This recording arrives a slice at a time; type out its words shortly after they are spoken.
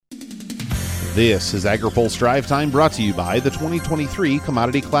This is AgriPulse Drive Time, brought to you by the 2023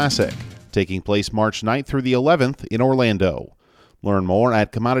 Commodity Classic, taking place March 9th through the 11th in Orlando. Learn more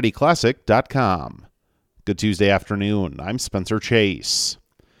at commodityclassic.com. Good Tuesday afternoon. I'm Spencer Chase.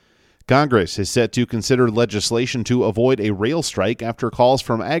 Congress is set to consider legislation to avoid a rail strike after calls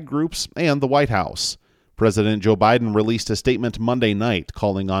from ag groups and the White House. President Joe Biden released a statement Monday night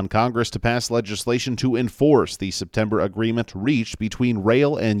calling on Congress to pass legislation to enforce the September agreement reached between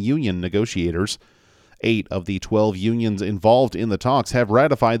rail and union negotiators. 8 of the 12 unions involved in the talks have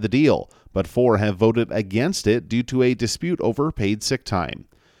ratified the deal, but 4 have voted against it due to a dispute over paid sick time.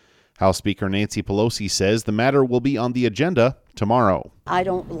 House Speaker Nancy Pelosi says the matter will be on the agenda tomorrow. I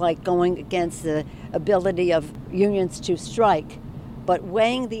don't like going against the ability of unions to strike, but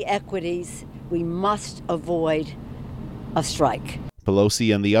weighing the equities, we must avoid a strike.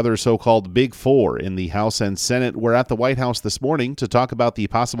 Pelosi and the other so-called Big Four in the House and Senate were at the White House this morning to talk about the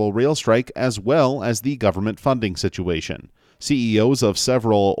possible rail strike as well as the government funding situation. CEOs of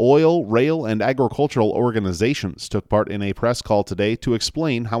several oil, rail, and agricultural organizations took part in a press call today to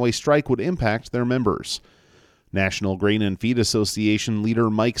explain how a strike would impact their members. National Grain and Feed Association leader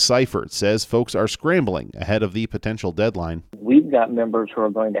Mike Seifert says folks are scrambling ahead of the potential deadline. We've got members who are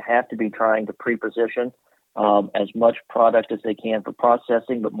going to have to be trying to pre-position as much product as they can for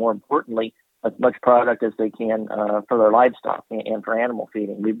processing, but more importantly, as much product as they can for their livestock and for animal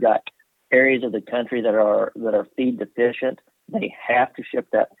feeding. We've got areas of the country that are feed deficient. They have to ship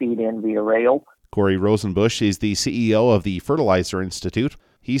that feed in via rail. Corey Rosenbusch is the CEO of the Fertilizer Institute.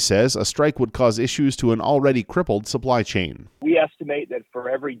 He says a strike would cause issues to an already crippled supply chain. We estimate that for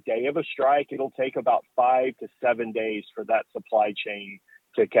every day of a strike, it'll take about 5 to 7 days for that supply chain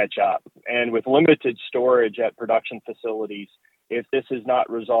to catch up. And with limited storage at production facilities, if this is not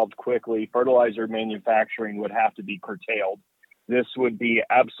resolved quickly, fertilizer manufacturing would have to be curtailed. This would be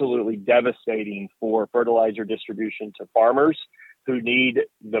absolutely devastating for fertilizer distribution to farmers who need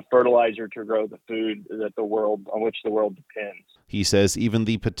the fertilizer to grow the food on which the world depends. He says even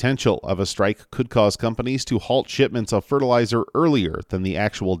the potential of a strike could cause companies to halt shipments of fertilizer earlier than the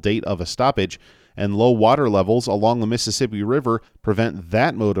actual date of a stoppage, and low water levels along the Mississippi River prevent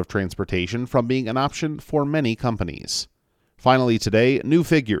that mode of transportation from being an option for many companies. Finally today, new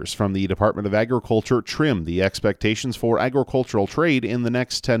figures from the Department of Agriculture trim the expectations for agricultural trade in the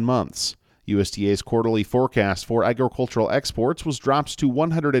next 10 months. USDA's quarterly forecast for agricultural exports was dropped to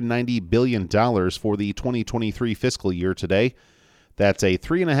 $190 billion for the 2023 fiscal year today. That's a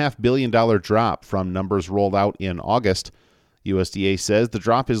 $3.5 billion drop from numbers rolled out in August. USDA says the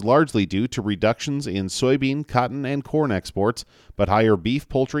drop is largely due to reductions in soybean, cotton, and corn exports, but higher beef,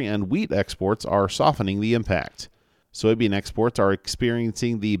 poultry, and wheat exports are softening the impact. Soybean exports are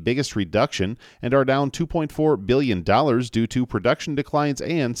experiencing the biggest reduction and are down $2.4 billion due to production declines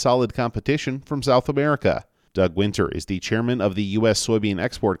and solid competition from South America. Doug Winter is the chairman of the U.S. Soybean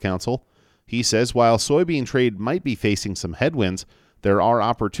Export Council. He says while soybean trade might be facing some headwinds, there are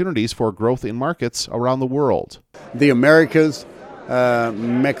opportunities for growth in markets around the world. The Americas,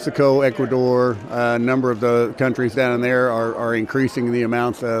 Mexico, Ecuador, a number of the countries down there are increasing the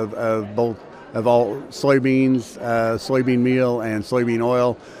amounts of all soybeans, soybean meal, and soybean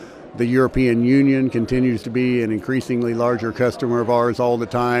oil. The European Union continues to be an increasingly larger customer of ours all the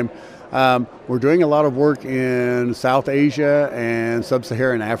time. We're doing a lot of work in South Asia and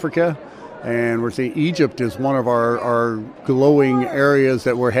Sub-Saharan Africa, and we're seeing Egypt is one of our glowing areas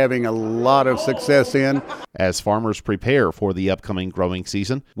that we're having a lot of success in. As farmers prepare for the upcoming growing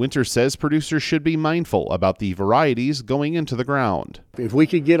season, Winter says producers should be mindful about the varieties going into the ground. If we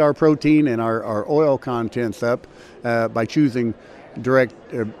could get our protein and our oil contents up by choosing direct,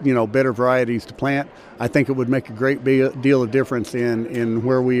 better varieties to plant, I think it would make a great deal of difference in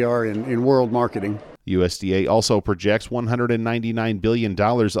where we are in world marketing. USDA also projects $199 billion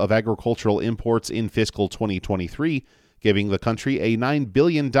of agricultural imports in fiscal 2023, giving the country a $9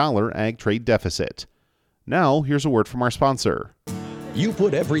 billion ag trade deficit. Now, here's a word from our sponsor. You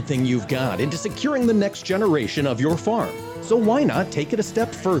put everything you've got into securing the next generation of your farm, so why not take it a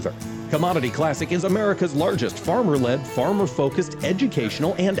step further? Commodity Classic is America's largest farmer-led, farmer-focused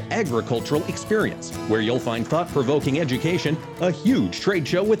educational and agricultural experience, where you'll find thought-provoking education, a huge trade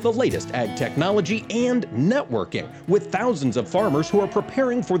show with the latest ag technology, and networking with thousands of farmers who are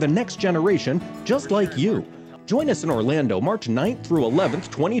preparing for the next generation just like you. Join us in Orlando March 9th through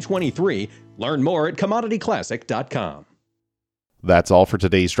 11th, 2023. Learn more at commodityclassic.com. That's all for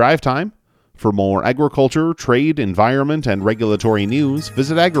today's Drive Time. For more agriculture, trade, environment, and regulatory news,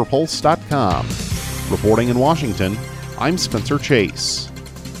 visit agripulse.com. Reporting in Washington, I'm Spencer Chase.